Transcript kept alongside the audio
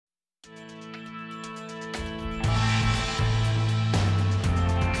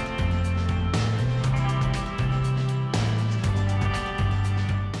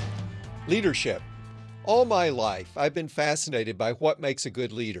Leadership. All my life, I've been fascinated by what makes a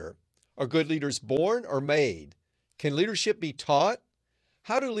good leader. Are good leaders born or made? Can leadership be taught?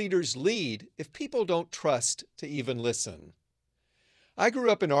 How do leaders lead if people don't trust to even listen? I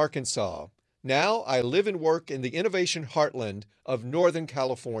grew up in Arkansas. Now I live and work in the innovation heartland of Northern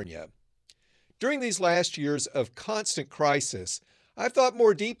California. During these last years of constant crisis, I've thought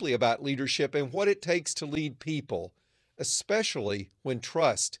more deeply about leadership and what it takes to lead people, especially when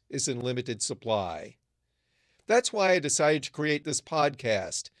trust is in limited supply. That's why I decided to create this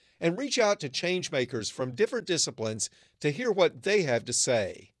podcast and reach out to changemakers from different disciplines to hear what they have to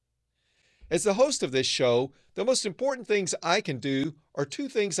say. As the host of this show, the most important things I can do are two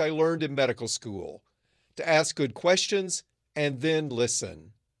things I learned in medical school: to ask good questions and then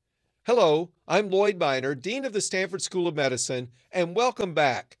listen. Hello, I'm Lloyd, Dean of the Stanford School of Medicine, and welcome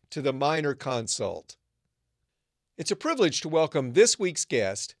back to the Minor Consult. It's a privilege to welcome this week's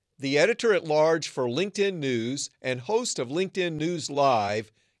guest, the editor-at-large for LinkedIn News and host of LinkedIn News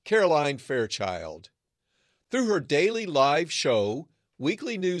Live, Caroline Fairchild. Through her daily live show,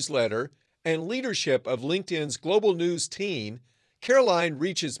 weekly newsletter, and leadership of LinkedIn's global news team, Caroline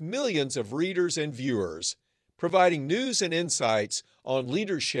reaches millions of readers and viewers, providing news and insights on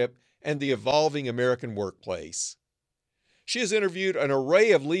leadership and the evolving American workplace. She has interviewed an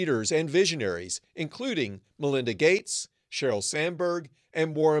array of leaders and visionaries, including Melinda Gates, Sheryl Sandberg,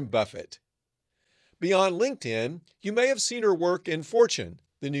 and Warren Buffett. Beyond LinkedIn, you may have seen her work in Fortune,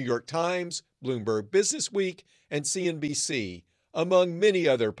 the New York Times, Bloomberg Businessweek, and CNBC, among many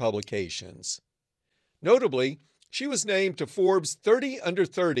other publications. Notably, she was named to Forbes 30 Under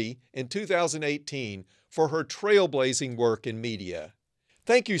 30 in 2018 for her trailblazing work in media.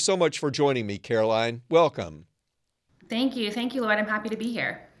 Thank you so much for joining me, Caroline. Welcome. Thank you, Lloyd. I'm happy to be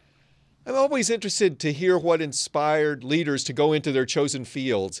here. I'm always interested to hear what inspired leaders to go into their chosen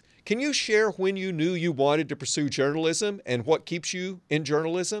fields. Can you share when you knew you wanted to pursue journalism and what keeps you in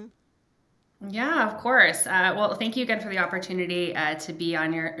journalism? Yeah, of course. Well, thank you again for the opportunity to be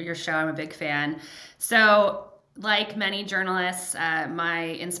on your show. I'm a big fan. So, like many journalists, my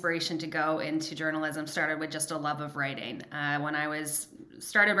inspiration to go into journalism started with just a love of writing. When I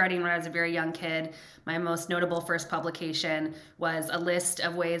started writing when I was a very young kid, my most notable first publication was a list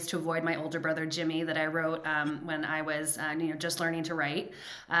of ways to avoid my older brother Jimmy that I wrote when I was just learning to write.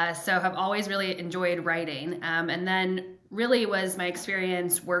 So have always really enjoyed writing. And then really was my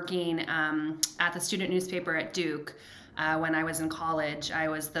experience working at the student newspaper at Duke. When I was in college, I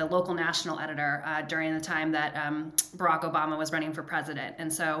was the local national editor during the time that Barack Obama was running for president.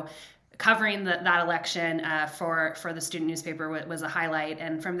 And so covering that election for the student newspaper was a highlight.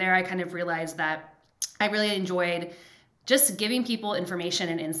 And from there, I kind of realized that I really enjoyed just giving people information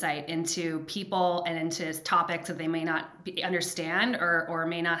and insight into people and into topics that they may not understand or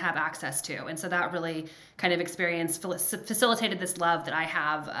may not have access to. And so that really kind of experience facilitated this love that I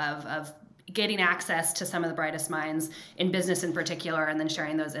have of getting access to some of the brightest minds in business in particular, and then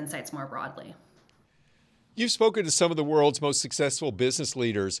sharing those insights more broadly. You've spoken to some of the world's most successful business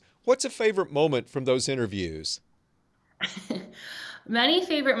leaders. What's a favorite moment from those interviews? Many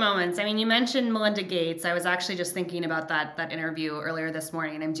favorite moments. I mean, you mentioned Melinda Gates. I was actually just thinking about that interview earlier this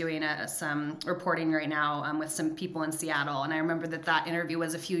morning. I'm doing some reporting right now with some people in Seattle. And I remember that interview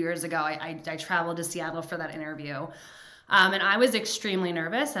was a few years ago. I traveled to Seattle for that interview. And I was extremely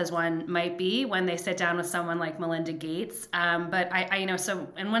nervous, as one might be when they sit down with someone like Melinda Gates. But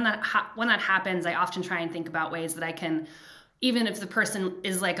when that happens, I often try and think about ways that I can, even if the person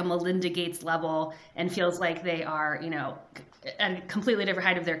is like a Melinda Gates level and feels like they are, at a completely different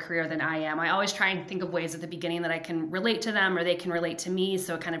height of their career than I am, I always try and think of ways at the beginning that I can relate to them or they can relate to me,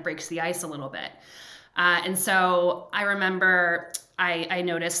 so it kind of breaks the ice a little bit. And so I remember I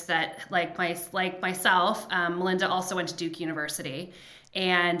noticed that, like myself, Melinda also went to Duke University,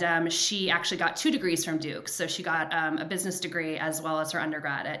 and she actually got 2 degrees from Duke. So she got a business degree as well as her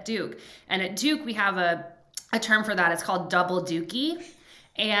undergrad at Duke. And at Duke, we have a term for that. It's called double Dukey.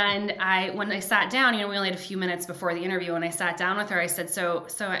 And when I sat down, we only had a few minutes before the interview. When I sat down with her, I said, so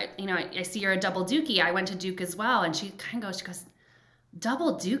I see you're a double Dukey. I went to Duke as well. And she goes,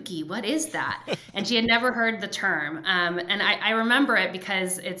 double Dukey, what is that? And she had never heard the term. And I remember it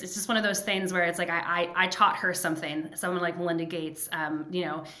because it's just one of those things where it's like I taught her someone like Melinda Gates,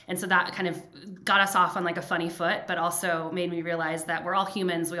 and so that kind of got us off on like a funny foot, but also made me realize that we're all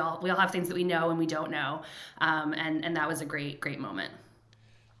humans. We all have things that we know and we don't know. And that was a great moment.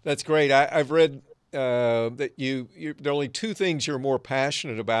 That's great. I've read that there are only 2 things you're more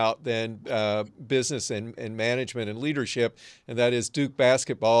passionate about than business and management and leadership, and that is Duke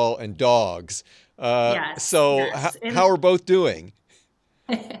basketball and dogs. Yes. So yes. how are both doing?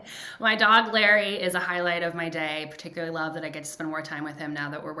 My dog Larry is a highlight of my day. Particularly love that I get to spend more time with him now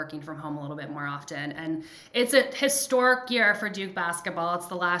that we're working from home a little bit more often. And it's a historic year for Duke basketball. It's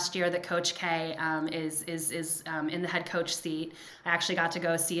the last year that Coach K is in the head coach seat. I actually got to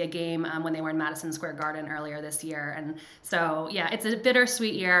go see a game when they were in Madison Square Garden earlier this year. And so, yeah, it's a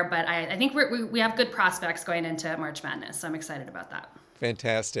bittersweet year, but I think we have good prospects going into March Madness. So I'm excited about that.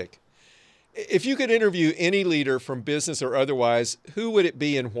 Fantastic. If you could interview any leader from business or otherwise, who would it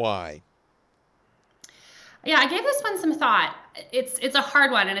be and why? Yeah, I gave this one some thought. It's a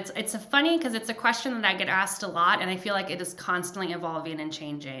hard one, and it's funny because it's a question that I get asked a lot, and I feel like it is constantly evolving and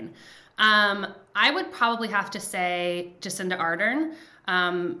changing. I would probably have to say Jacinda Ardern,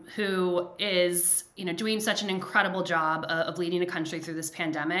 who is doing such an incredible job of leading a country through this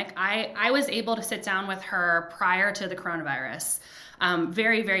pandemic. I was able to sit down with her prior to the coronavirus.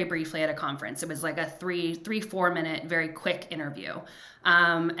 Very, very briefly at a conference. It was like a 4 minute, very quick interview.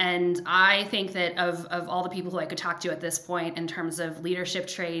 And I think that of all the people who I could talk to at this point in terms of leadership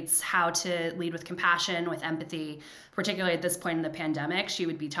traits, how to lead with compassion, with empathy, particularly at this point in the pandemic, she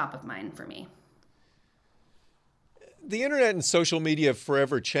would be top of mind for me. The internet and social media have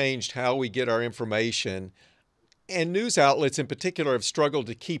forever changed how we get our information, and news outlets in particular have struggled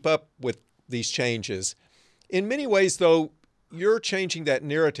to keep up with these changes. In many ways, though, you're changing that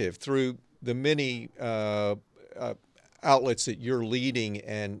narrative through the many outlets that you're leading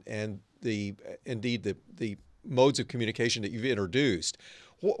and the modes of communication that you've introduced.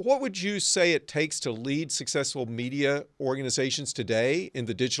 What would you say it takes to lead successful media organizations today in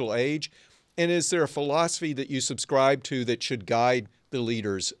the digital age? And is there a philosophy that you subscribe to that should guide the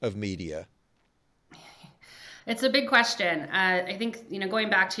leaders of media? It's a big question. I think, going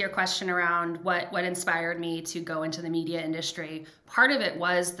back to your question around what inspired me to go into the media industry, part of it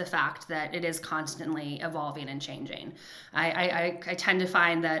was the fact that it is constantly evolving and changing. I tend to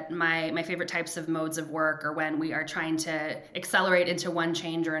find that my favorite types of modes of work are when we are trying to accelerate into one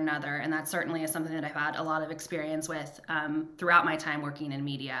change or another. And that certainly is something that I've had a lot of experience with throughout my time working in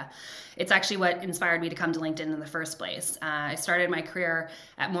media. It's actually what inspired me to come to LinkedIn in the first place. I started my career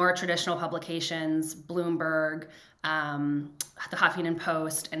at more traditional publications, Bloomberg, the Huffington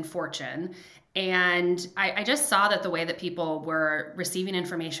Post, and Fortune. And I just saw that the way that people were receiving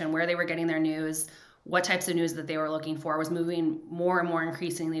information, where they were getting their news, what types of news that they were looking for was moving more and more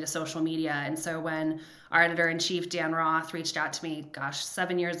increasingly to social media. And so when our editor-in-chief, Dan Roth, reached out to me,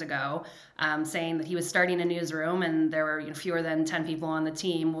 7 years ago, saying that he was starting a newsroom and there were fewer than 10 people on the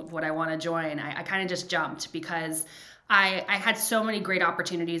team, would I want to join? I kind of just jumped because I had so many great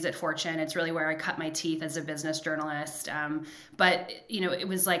opportunities at Fortune. It's really where I cut my teeth as a business journalist. But it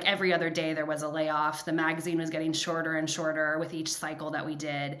was like every other day there was a layoff. The magazine was getting shorter and shorter with each cycle that we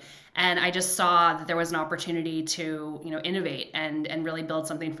did. And I just saw that there was an opportunity to, innovate and really build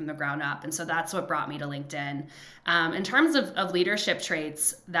something from the ground up. And so that's what brought me to LinkedIn. In terms of leadership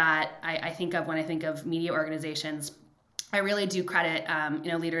traits that I think of when I think of media organizations, I really do credit,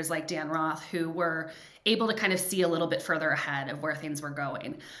 leaders like Dan Roth, who were able to kind of see a little bit further ahead of where things were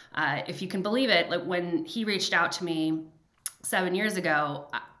going. If you can believe it, like when he reached out to me 7 years ago,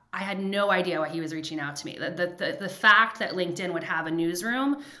 I had no idea why he was reaching out to me. The fact that LinkedIn would have a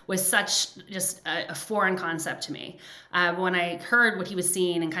newsroom was such just a foreign concept to me. When I heard what he was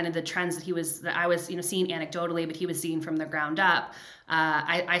seeing and kind of the trends that I was seeing anecdotally, but he was seeing from the ground up,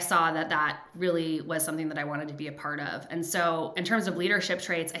 I saw that really was something that I wanted to be a part of. And so in terms of leadership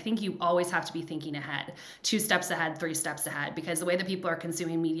traits, I think you always have to be thinking ahead, 2 steps ahead, 3 steps ahead, because the way that people are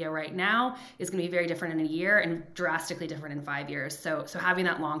consuming media right now is going to be very different in a year and drastically different in 5 years. So having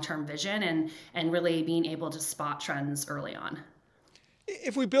that long-term vision and really being able to spot trends early on.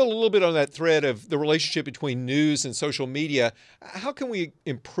 If we build a little bit on that thread of the relationship between news and social media, how can we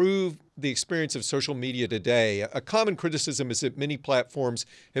improve the experience of social media today? A common criticism is that many platforms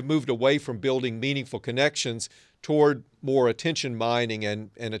have moved away from building meaningful connections toward more attention mining and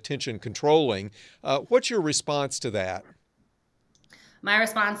attention controlling. What's your response to that? My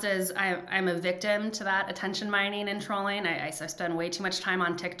response is I'm a victim to that attention mining and trolling. I spend way too much time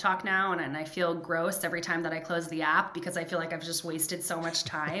on TikTok now, and I feel gross every time that I close the app because I feel like I've just wasted so much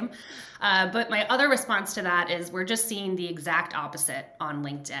time. But my other response to that is we're just seeing the exact opposite on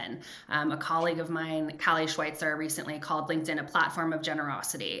LinkedIn. A colleague of mine, Callie Schweitzer, recently called LinkedIn a platform of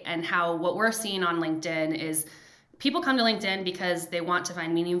generosity, and how what we're seeing on LinkedIn is people come to LinkedIn because they want to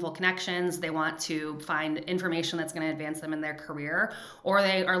find meaningful connections, they want to find information that's going to advance them in their career, or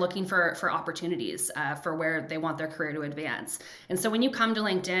they are looking for opportunities for where they want their career to advance. And so when you come to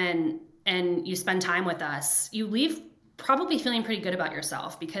LinkedIn and you spend time with us, you leave probably feeling pretty good about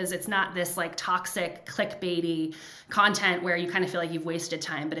yourself, because it's not this like toxic clickbaity content where you kind of feel like you've wasted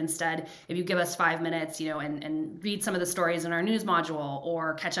time. But instead, if you give us 5 minutes, and read some of the stories in our news module,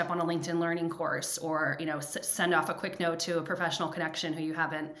 or catch up on a LinkedIn learning course, or, send off a quick note to a professional connection who you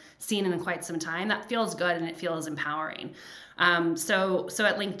haven't seen in quite some time, that feels good and it feels empowering. So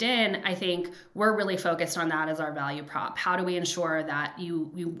at LinkedIn, I think we're really focused on that as our value prop. How do we ensure that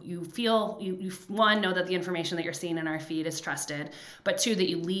you feel, one, know that the information that you're seeing in our feed is trusted, but two, that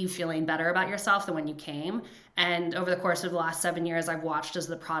you leave feeling better about yourself than when you came. And over the course of the last 7 years, I've watched as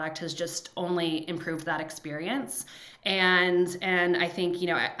the product has just only improved that experience. And I think,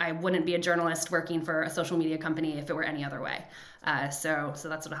 I wouldn't be a journalist working for a social media company if it were any other way. So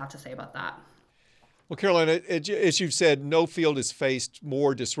that's what I have to say about that. Well, Caroline, as you've said, no field has faced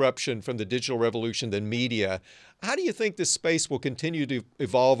more disruption from the digital revolution than media. How do you think this space will continue to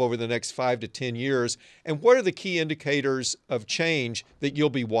evolve over the next 5 to 10 years? And what are the key indicators of change that you'll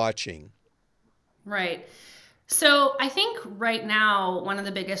be watching? Right. So I think right now, one of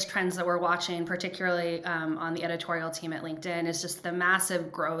the biggest trends that we're watching, particularly on the editorial team at LinkedIn, is just the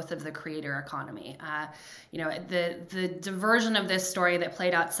massive growth of the creator economy. The diversion of this story that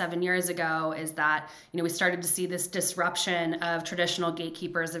played out 7 years ago is that, we started to see this disruption of traditional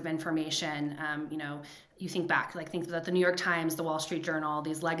gatekeepers of information. You think back, think about the New York Times, the Wall Street Journal,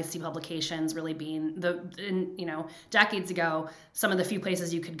 these legacy publications really being decades ago, some of the few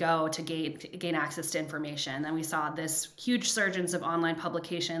places you could go to gain access to information. Then we saw this huge surgence of online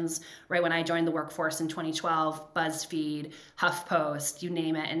publications right when I joined the workforce in 2012, BuzzFeed, HuffPost, you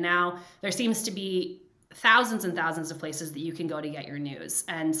name it. And now there seems to be thousands and thousands of places that you can go to get your news.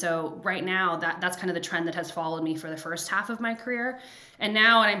 And so right now, that's kind of the trend that has followed me for the first half of my career. And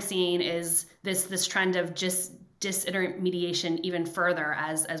now what I'm seeing is this trend of just disintermediation even further,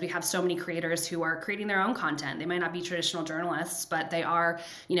 as we have so many creators who are creating their own content. They might not be traditional journalists, but they are,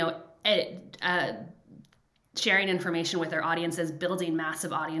 sharing information with their audiences, building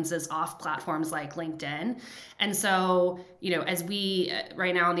massive audiences off platforms like LinkedIn. And so, as we,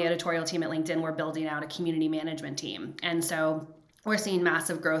 right now on the editorial team at LinkedIn, we're building out a community management team. And so we're seeing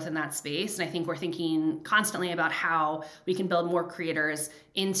massive growth in that space. And I think we're thinking constantly about how we can build more creators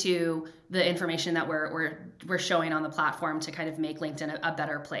into the information that we're showing on the platform to kind of make LinkedIn a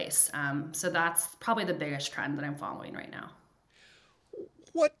better place. So that's probably the biggest trend that I'm following right now.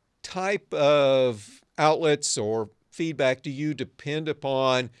 What type of outlets or feedback do you depend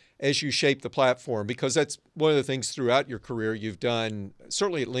upon as you shape the platform? Because that's one of the things throughout your career you've done,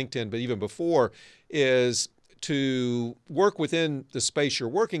 certainly at LinkedIn, but even before, is to work within the space you're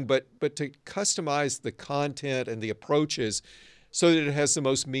working, but to customize the content and the approaches so that it has the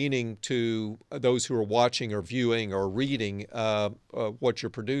most meaning to those who are watching or viewing or reading what you're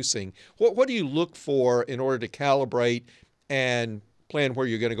producing. What do you look for in order to calibrate and plan where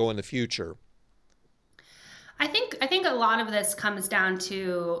you're going to go in the future? I think a lot of this comes down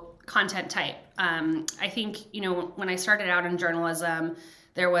to content type. I think, when I started out in journalism,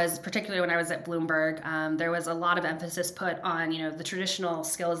 there was, particularly when I was at Bloomberg, there was a lot of emphasis put on, the traditional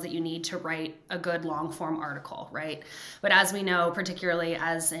skills that you need to write a good long form article, right? But as we know, particularly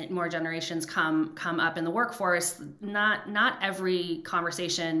as more generations come up in the workforce, not every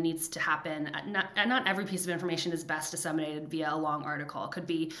conversation needs to happen. Not every piece of information is best disseminated via a long article. It could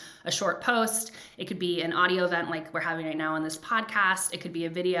be a short post. It could be an audio event like we're having right now on this podcast. It could be a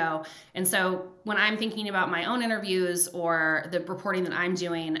video. And so when I'm thinking about my own interviews or the reporting that I'm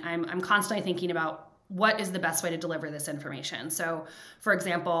doing, I'm constantly thinking about what is the best way to deliver this information. So, for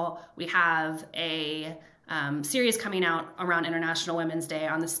example, we have a series coming out around International Women's Day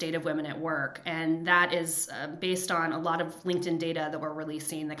on the state of women at work. And that is based on a lot of LinkedIn data that we're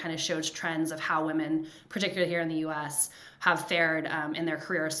releasing that kind of shows trends of how women, particularly here in the US, have fared in their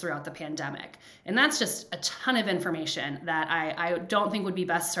careers throughout the pandemic. And that's just a ton of information that I don't think would be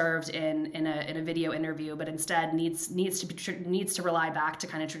best served in a video interview, but instead needs to rely back to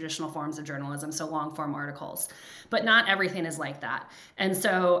kind of traditional forms of journalism, so long form articles. But not everything is like that. And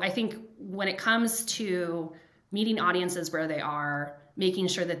so I think when it comes to meeting audiences where they are, making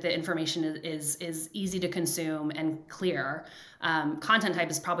sure that the information is easy to consume and clear, content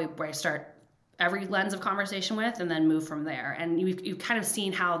type is probably where I start every lens of conversation with, and then move from there. And you've kind of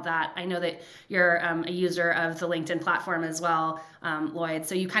seen how that, I know that you're a user of the LinkedIn platform as well, Lloyd,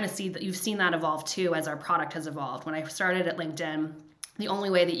 so you kind of see that you've seen that evolve too as our product has evolved. When I started at LinkedIn, the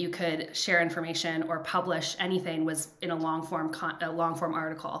only way that you could share information or publish anything was in a long form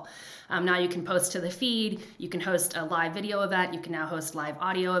article. Now you can post to the feed, you can host a live video event, you can now host live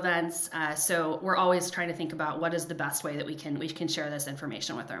audio events. So we're always trying to think about what is the best way that we can share this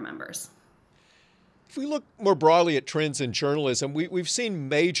information with our members. If we look more broadly at trends in journalism, we've seen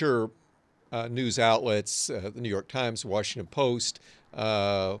major news outlets, the New York Times, Washington Post,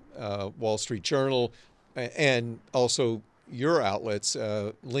 Wall Street Journal, and also your outlets,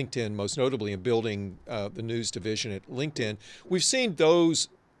 LinkedIn most notably, in building the news division at LinkedIn. We've seen those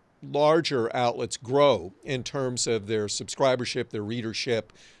larger outlets grow in terms of their subscribership, their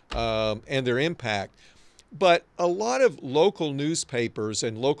readership, and their impact. But a lot of local newspapers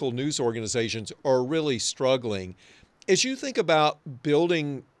and local news organizations are really struggling. As you think about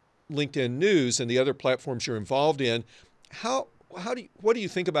building LinkedIn News and the other platforms you're involved in, what do you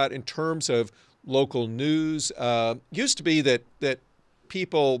think about in terms of local news? Used to be that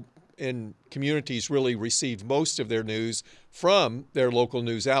people in communities really received most of their news from their local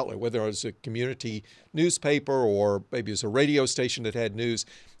news outlet, whether it was a community newspaper or maybe it was a radio station that had news.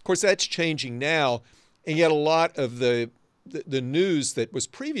 Of course, that's changing now. And yet a lot of the news that was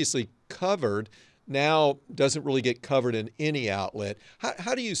previously covered now doesn't really get covered in any outlet.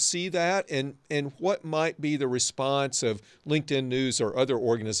 How do you see that? And what might be the response of LinkedIn News or other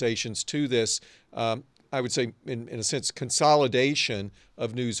organizations to this, I would say, in a sense, consolidation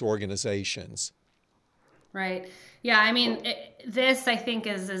of news organizations? Right. Yeah, I mean, this, I think,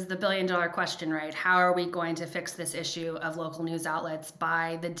 is the billion-dollar question, right? How are we going to fix this issue of local news outlets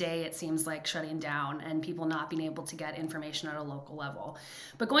by the day it seems like shutting down and people not being able to get information at a local level?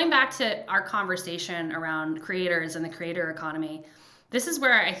 But going back to our conversation around creators and the creator economy, this is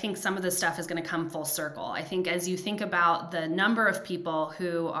where I think some of this stuff is going to come full circle. I think as you think about the number of people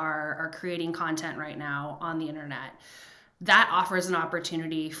who are creating content right now on the internet, that offers an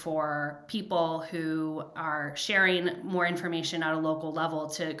opportunity for people who are sharing more information at a local level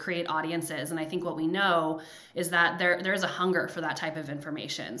to create audiences. And I think what we know is that there's a hunger for that type of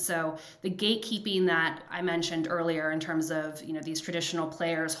information. So the gatekeeping that I mentioned earlier in terms of, these traditional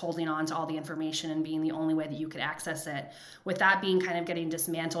players holding on to all the information and being the only way that you could access it, with that being kind of getting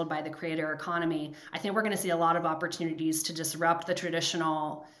dismantled by the creator economy, I think we're going to see a lot of opportunities to disrupt the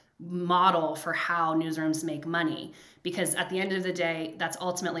traditional model for how newsrooms make money, because at the end of the day, that's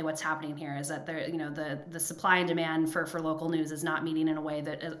ultimately what's happening here, is that the supply and demand for local news is not meeting in a way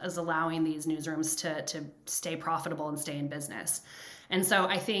that is allowing these newsrooms to stay profitable and stay in business. And so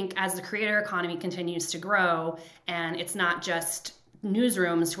I think as the creator economy continues to grow, and it's not just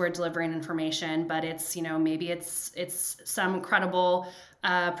newsrooms who are delivering information, but it's, maybe it's some credible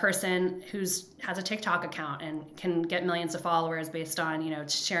person has a TikTok account and can get millions of followers based on,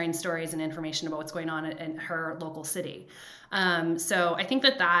 sharing stories and information about what's going on in her local city. So I think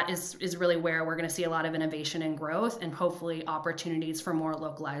that is really where we're going to see a lot of innovation and growth, and hopefully opportunities for more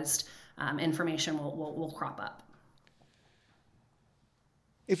localized information will crop up.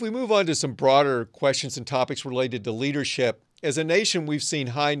 If we move on to some broader questions and topics related to leadership, as a nation, we've seen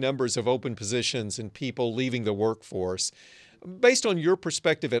high numbers of open positions and people leaving the workforce. Based on your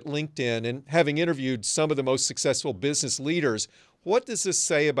perspective at LinkedIn and having interviewed some of the most successful business leaders, what does this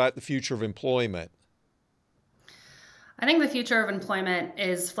say about the future of employment? I think the future of employment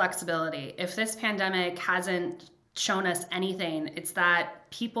is flexibility. If this pandemic hasn't shown us anything, it's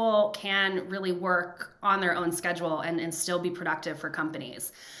that people can really work on their own schedule and still be productive for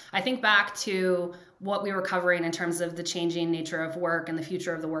companies. I think back to what we were covering in terms of the changing nature of work and the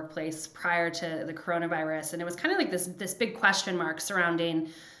future of the workplace prior to the coronavirus. And it was kind of like this big question mark surrounding,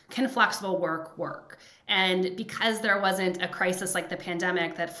 can flexible work work? And because there wasn't a crisis like the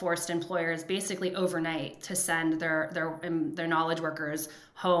pandemic that forced employers basically overnight to send their knowledge workers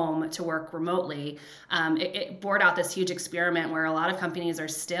home to work remotely, it bore out this huge experiment where a lot of companies are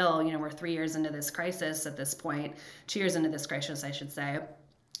still, we're 3 years into this crisis at this point, 2 years into this crisis, I should say.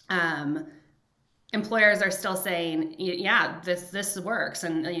 Employers are still saying, yeah, this works.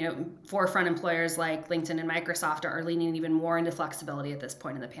 And, forefront employers like LinkedIn and Microsoft are leaning even more into flexibility at this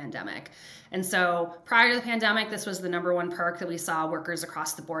point in the pandemic. And so prior to the pandemic, this was the number one perk that we saw workers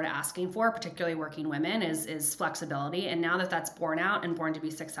across the board asking for, particularly working women, is flexibility. And now that that's borne out and born to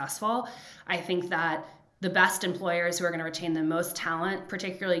be successful, I think that the best employers who are going to retain the most talent,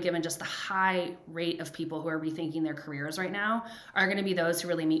 particularly given just the high rate of people who are rethinking their careers right now, are going to be those who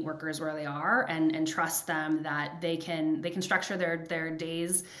really meet workers where they are and trust them that they can structure their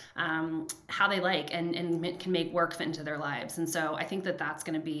days how they like and can make work fit into their lives. And so I think that that's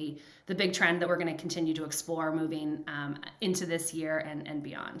going to be the big trend that we're going to continue to explore moving into this year and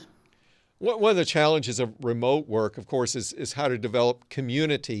beyond. One of the challenges of remote work, of course, is how to develop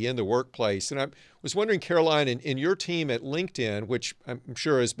community in the workplace. And I was wondering, Caroline, in your team at LinkedIn, which I'm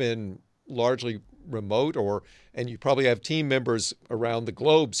sure has been largely remote, and you probably have team members around the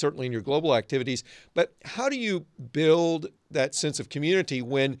globe, certainly in your global activities, but how do you build that sense of community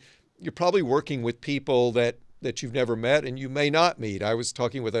when you're probably working with people that you've never met and you may not meet. I was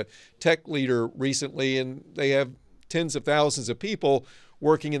talking with a tech leader recently, and they have tens of thousands of people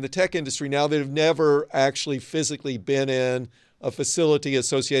working in the tech industry now that have never actually physically been in a facility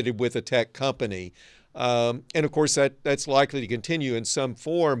associated with a tech company. And of course, that's likely to continue in some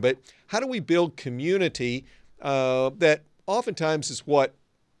form. But how do we build community that oftentimes is what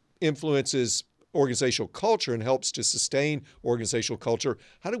influences organizational culture and helps to sustain organizational culture?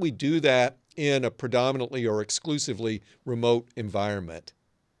 How do we do that in a predominantly or exclusively remote environment?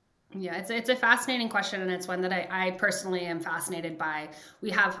 Yeah, it's a fascinating question, and it's one that I personally am fascinated by.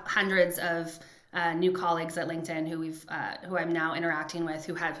 We have hundreds of new colleagues at LinkedIn who I'm now interacting with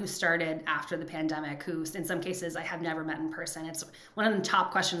who started after the pandemic, who in some cases I have never met in person. It's one of the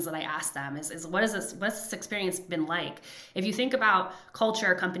top questions that I ask them is what's this experience been like? If you think about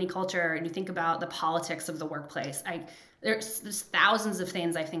culture, company culture, and you think about the politics of the workplace, there's thousands of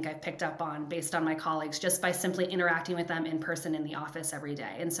things I think I've picked up on based on my colleagues just by simply interacting with them in person in the office every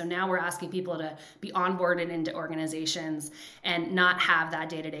day. And so now we're asking people to be onboarded into organizations and not have that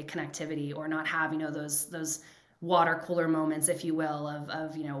day-to-day connectivity, or not have, those water cooler moments, if you will,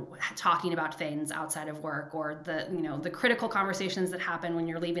 of talking about things outside of work, or the critical conversations that happen when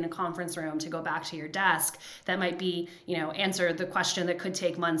you're leaving a conference room to go back to your desk that might be, answer the question that could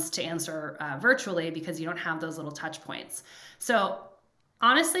take months to answer virtually, because you don't have those little touch points. So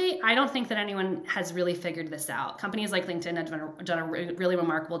honestly, I don't think that anyone has really figured this out. Companies like LinkedIn have done a really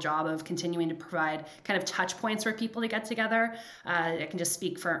remarkable job of continuing to provide kind of touch points for people to get together. I can just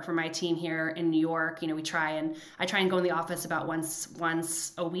speak for my team here in New York. I try and go in the office about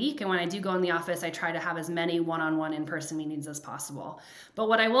once a week. And when I do go in the office, I try to have as many one-on-one in-person meetings as possible. But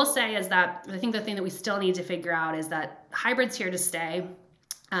what I will say is that I think the thing that we still need to figure out is that hybrid's here to stay.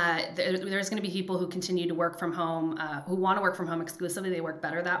 There's going to be people who continue to work from home, who want to work from home exclusively. They work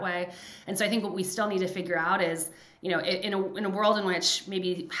better that way. And so I think what we still need to figure out is, in a world in which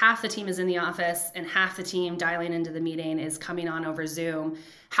maybe half the team is in the office and half the team dialing into the meeting is coming on over Zoom,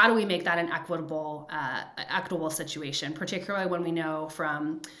 how do we make that an equitable situation, particularly when we know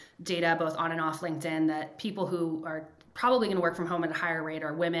from data both on and off LinkedIn that people who are probably going to work from home at a higher rate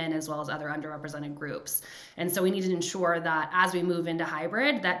are women as well as other underrepresented groups. And so we need to ensure that as we move into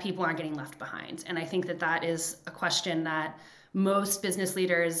hybrid, that people aren't getting left behind. And I think that is a question that most business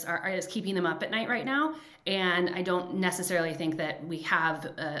leaders is keeping them up at night right now. And I don't necessarily think that we have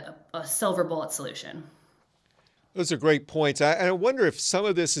a silver bullet solution. Those are great points. I wonder if some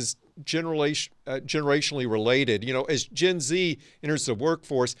of this is generationally related. As Gen Z enters the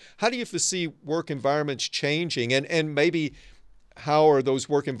workforce, how do you foresee work environments changing? And maybe how are those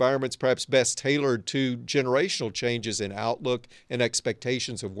work environments perhaps best tailored to generational changes in outlook and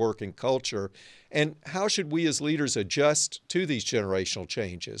expectations of work and culture? And how should we as leaders adjust to these generational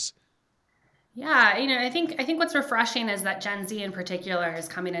changes? Yeah, I think what's refreshing is that Gen Z in particular is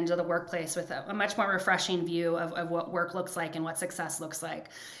coming into the workplace with a much more refreshing view of what work looks like and what success looks like.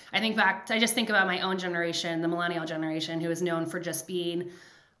 I just think about my own generation, the millennial generation, who is known for just being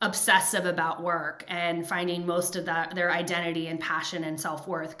obsessive about work and finding most of their identity and passion and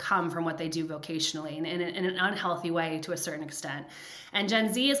self-worth come from what they do vocationally in an unhealthy way to a certain extent. And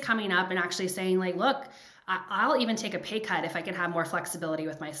Gen Z is coming up and actually saying, like, look, I'll even take a pay cut if I can have more flexibility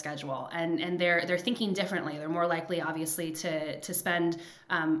with my schedule. And they're thinking differently. They're more likely, obviously, to spend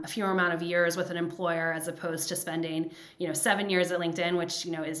a fewer amount of years with an employer as opposed to spending 7 years at LinkedIn, which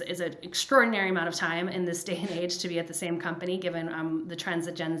is an extraordinary amount of time in this day and age to be at the same company, given the trends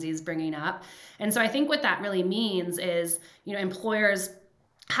that Gen Z is bringing up. And so I think what that really means is employers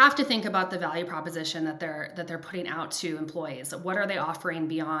have to think about the value proposition that they're putting out to employees. What are they offering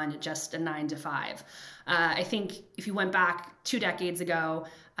beyond just a 9 to 5? I think if you went back 2 decades ago,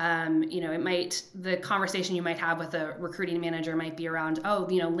 the conversation you might have with a recruiting manager might be around,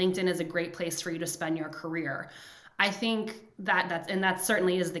 LinkedIn is a great place for you to spend your career. I think that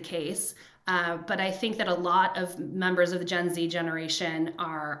certainly is the case. But I think that a lot of members of the Gen Z generation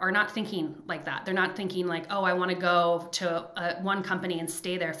are not thinking like that. They're not thinking like, I want to go to one company and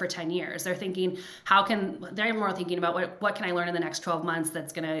stay there for 10 years. They're thinking, they're more thinking about what can I learn in the next 12 months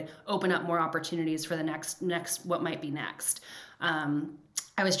that's going to open up more opportunities for the next what might be next.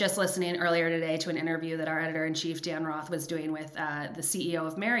 I was just listening earlier today to an interview that our editor-in-chief, Dan Roth, was doing with the CEO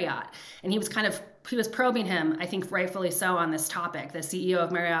of Marriott. And he was kind of he was probing him, I think rightfully so, on this topic. The CEO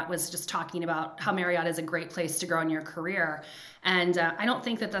of Marriott was just talking about how Marriott is a great place to grow in your career. And I don't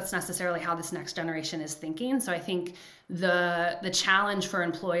think that that's necessarily how this next generation is thinking. So I think the challenge for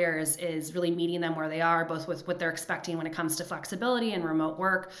employers is really meeting them where they are, both with what they're expecting when it comes to flexibility and remote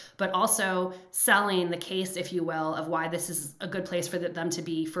work, but also selling the case, if you will, of why this is a good place for them to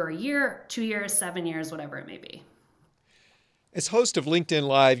be for a year, 2 years, 7 years, whatever it may be. As host of LinkedIn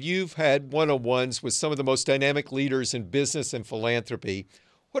Live, you've had one-on-ones with some of the most dynamic leaders in business and philanthropy.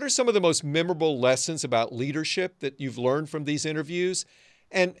 What are some of the most memorable lessons about leadership that you've learned from these interviews?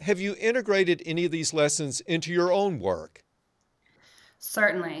 And have you integrated any of these lessons into your own work?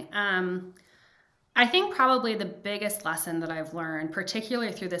 Certainly. I think probably the biggest lesson that I've learned,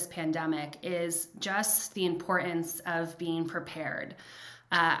 particularly through this pandemic, is just the importance of being prepared.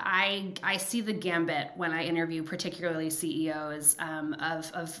 I see the gambit when I interview, particularly CEOs,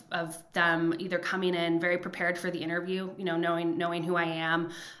 of them either coming in very prepared for the interview, knowing who I am,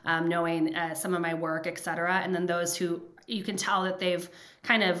 knowing some of my work, et cetera, and then those who you can tell that they've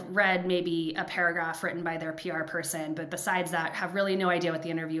kind of read maybe a paragraph written by their PR person, but besides that, have really no idea what the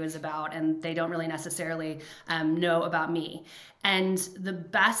interview is about, and they don't really necessarily know about me. And the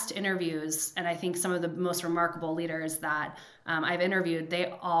best interviews, and I think some of the most remarkable leaders that I've interviewed,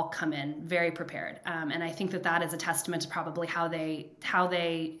 they all come in very prepared. And I think that that is a testament to probably how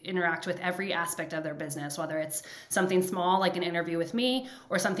they interact with every aspect of their business, whether it's something small like an interview with me,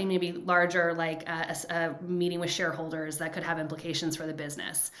 or something maybe larger like a meeting with shareholders that could have implications for the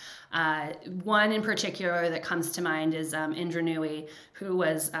business. One in particular that comes to mind is Indra Nooyi, who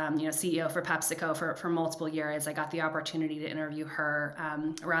was CEO for PepsiCo for multiple years. I got the opportunity to interview her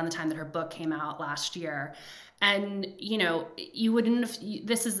around the time that her book came out last year. And, you wouldn't have,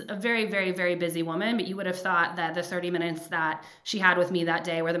 this is a very, very, very busy woman, but you would have thought that the 30 minutes that she had with me that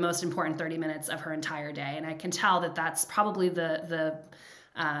day were the most important 30 minutes of her entire day. And I can tell that that's probably the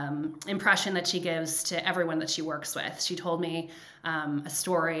impression that she gives to everyone that she works with. She told me a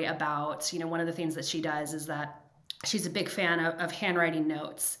story about, one of the things that she does is that she's a big fan of handwriting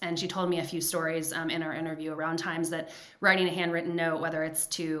notes. And she told me a few stories in our interview around times that writing a handwritten note, whether it's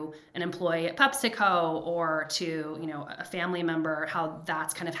to an employee at PepsiCo or to, a family member, how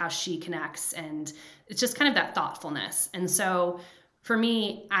that's kind of how she connects. And it's just kind of that thoughtfulness. And so for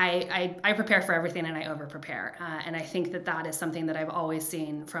me, I prepare for everything and I over prepare. And I think that is something that I've always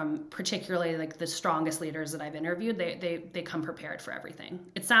seen from particularly like the strongest leaders that I've interviewed. They come prepared for everything.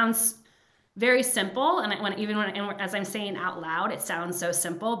 It sounds very simple, and as I'm saying out loud, it sounds so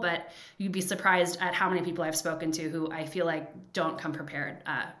simple, but you'd be surprised at how many people I've spoken to who I feel like don't come prepared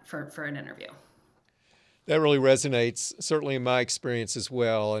for an interview. That really resonates, certainly in my experience as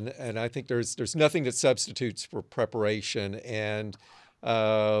well, and I think there's nothing that substitutes for preparation, and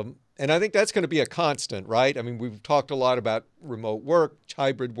I think that's going to be a constant, right? I mean, we've talked a lot about remote work,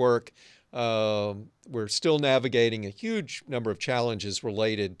 hybrid work. We're still navigating a huge number of challenges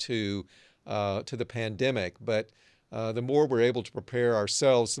related to the pandemic, but the more we're able to prepare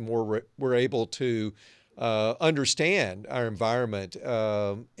ourselves, the more we're able to understand our environment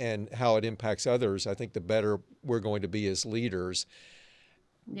and how it impacts others. I think the better we're going to be as leaders.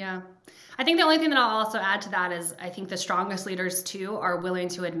 Yeah. I think the only thing that I'll also add to that is I think the strongest leaders too are willing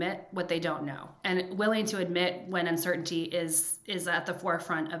to admit what they don't know and willing to admit when uncertainty is at the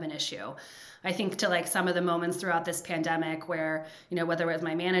forefront of an issue. I think to like some of the moments throughout this pandemic where, whether it was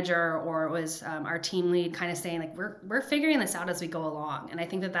my manager or it was our team lead kind of saying like, we're figuring this out as we go along. And I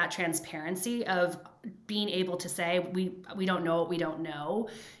think that transparency of being able to say, we don't know what we don't know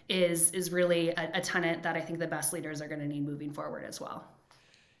is really a tenet that I think the best leaders are going to need moving forward as well.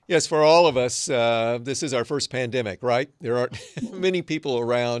 Yes, for all of us, this is our first pandemic, right? There aren't many people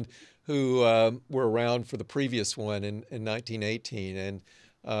around who were around for the previous one in 1918.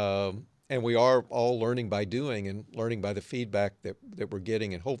 And we are all learning by doing and learning by the feedback that we're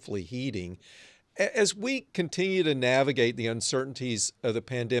getting and hopefully heeding. As we continue to navigate the uncertainties of the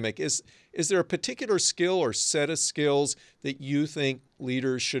pandemic, is there a particular skill or set of skills that you think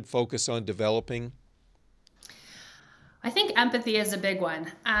leaders should focus on developing? I think empathy is a big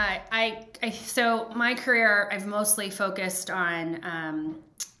one. So my career, I've mostly focused on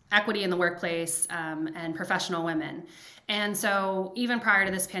equity in the workplace and professional women. And so even prior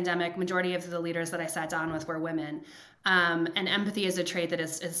to this pandemic, majority of the leaders that I sat down with were women. And empathy is a trait that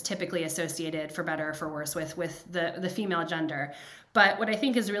is typically associated, for better or for worse, with the female gender. But what I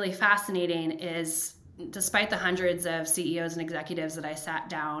think is really fascinating is, despite the hundreds of CEOs and executives that I sat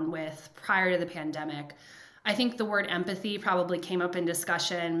down with prior to the pandemic, I think the word empathy probably came up in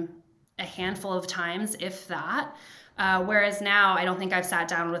discussion a handful of times, if that. Whereas now, I don't think I've sat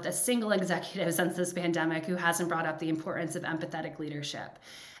down with a single executive since this pandemic who hasn't brought up the importance of empathetic leadership.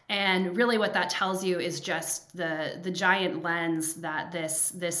 And really what that tells you is just the giant lens that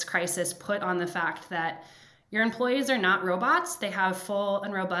this crisis put on the fact that your employees are not robots. They have full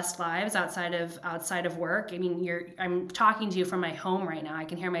and robust lives outside of work. I mean, I'm talking to you from my home right now. I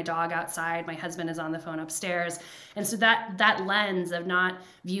can hear my dog outside. My husband is on the phone upstairs. And so that lens of not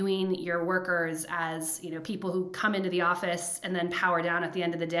viewing your workers as, people who come into the office and then power down at the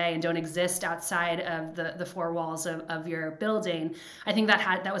end of the day and don't exist outside of the four walls of your building, I think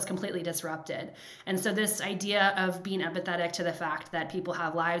that was completely disrupted. And so this idea of being empathetic to the fact that people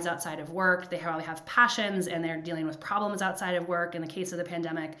have lives outside of work, they probably have passions, and they're dealing with problems outside of work. In the case of the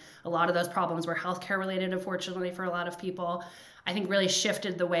pandemic, a lot of those problems were healthcare related, unfortunately, for a lot of people. I think really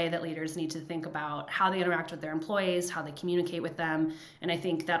shifted the way that leaders need to think about how they interact with their employees, how they communicate with them. And I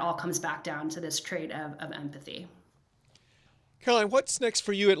think that all comes back down to this trait of empathy. Caroline, what's next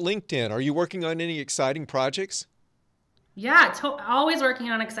for you at LinkedIn? Are you working on any exciting projects? Yeah, always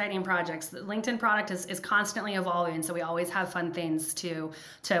working on exciting projects. The LinkedIn product is constantly evolving, so we always have fun things to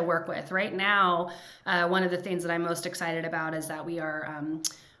work with. Right now, one of the things that I'm most excited about is that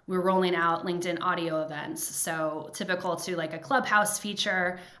we're rolling out LinkedIn audio events. So typical to like a Clubhouse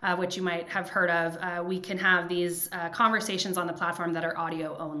feature, which you might have heard of, we can have these conversations on the platform that are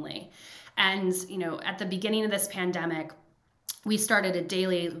audio only. And at the beginning of this pandemic, we started a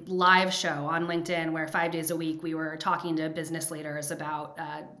daily live show on LinkedIn where 5 days a week we were talking to business leaders about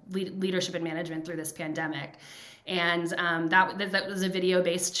leadership and management through this pandemic. And that was a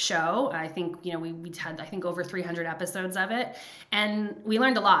video-based show. I think we had over 300 episodes of it, and we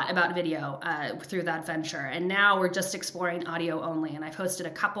learned a lot about video through that venture. And now we're just exploring audio only. And I've hosted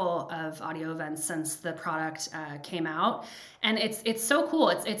a couple of audio events since the product came out, and it's so cool.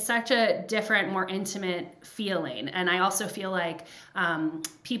 It's such a different, more intimate feeling. And I also feel like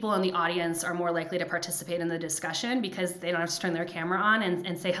people in the audience are more likely to participate in the discussion because they don't have to turn their camera on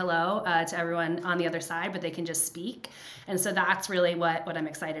and say hello to everyone on the other side, but they can just speak. And so that's really what I'm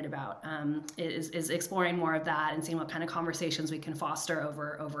excited about, is exploring more of that and seeing what kind of conversations we can foster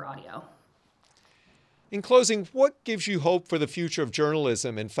over audio. In closing, what gives you hope for the future of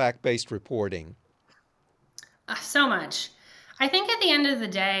journalism and fact-based reporting? So much. I think at the end of the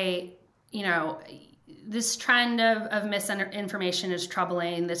day, this trend of misinformation is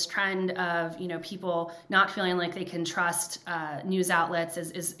troubling. This trend of people not feeling like they can trust news outlets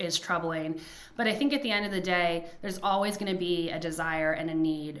is troubling. But I think at the end of the day, there's always going to be a desire and a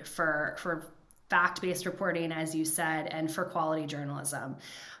need for fact-based reporting, as you said, and for quality journalism.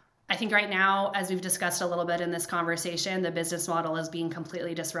 I think right now, as we've discussed a little bit in this conversation, the business model is being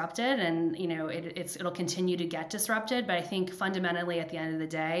completely disrupted, and it'll continue to get disrupted. But I think fundamentally, at the end of the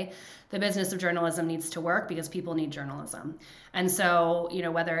day, the business of journalism needs to work because people need journalism. And so,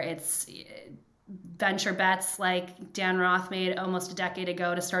 whether it's venture bets like Dan Roth made almost a decade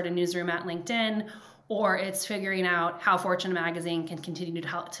ago to start a newsroom at LinkedIn, or it's figuring out how Fortune magazine can continue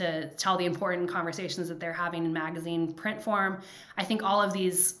to tell the important conversations that they're having in magazine print form. I think all of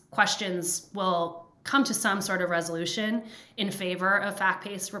these questions will come to some sort of resolution in favor of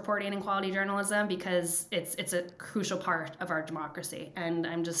fact-based reporting and quality journalism because it's a crucial part of our democracy. And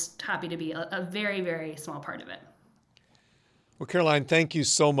I'm just happy to be a very, very small part of it. Well, Caroline, thank you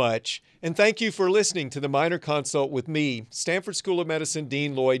so much. And thank you for listening to the Minor Consult with me, Stanford School of Medicine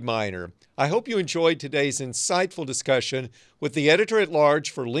Dean Lloyd Minor. I hope you enjoyed today's insightful discussion with the editor-at-large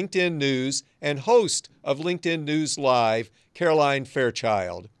for LinkedIn News and host of LinkedIn News Live, Caroline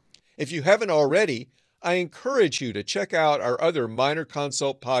Fairchild. If you haven't already, I encourage you to check out our other Minor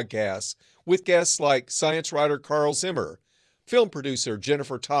Consult podcasts with guests like science writer Carl Zimmer, film producer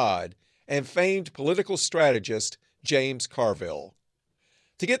Jennifer Todd, and famed political strategist James Carville.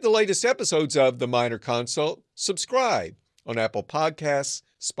 To get the latest episodes of The Minor Consult, subscribe on Apple Podcasts,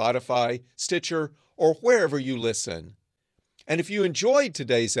 Spotify, Stitcher, or wherever you listen. And if you enjoyed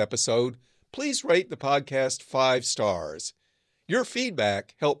today's episode, please rate the podcast 5 stars. Your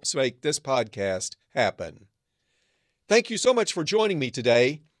feedback helps make this podcast happen. Thank you so much for joining me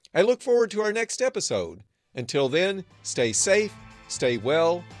today. I look forward to our next episode. Until then, stay safe, stay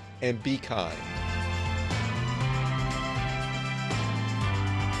well, and be kind.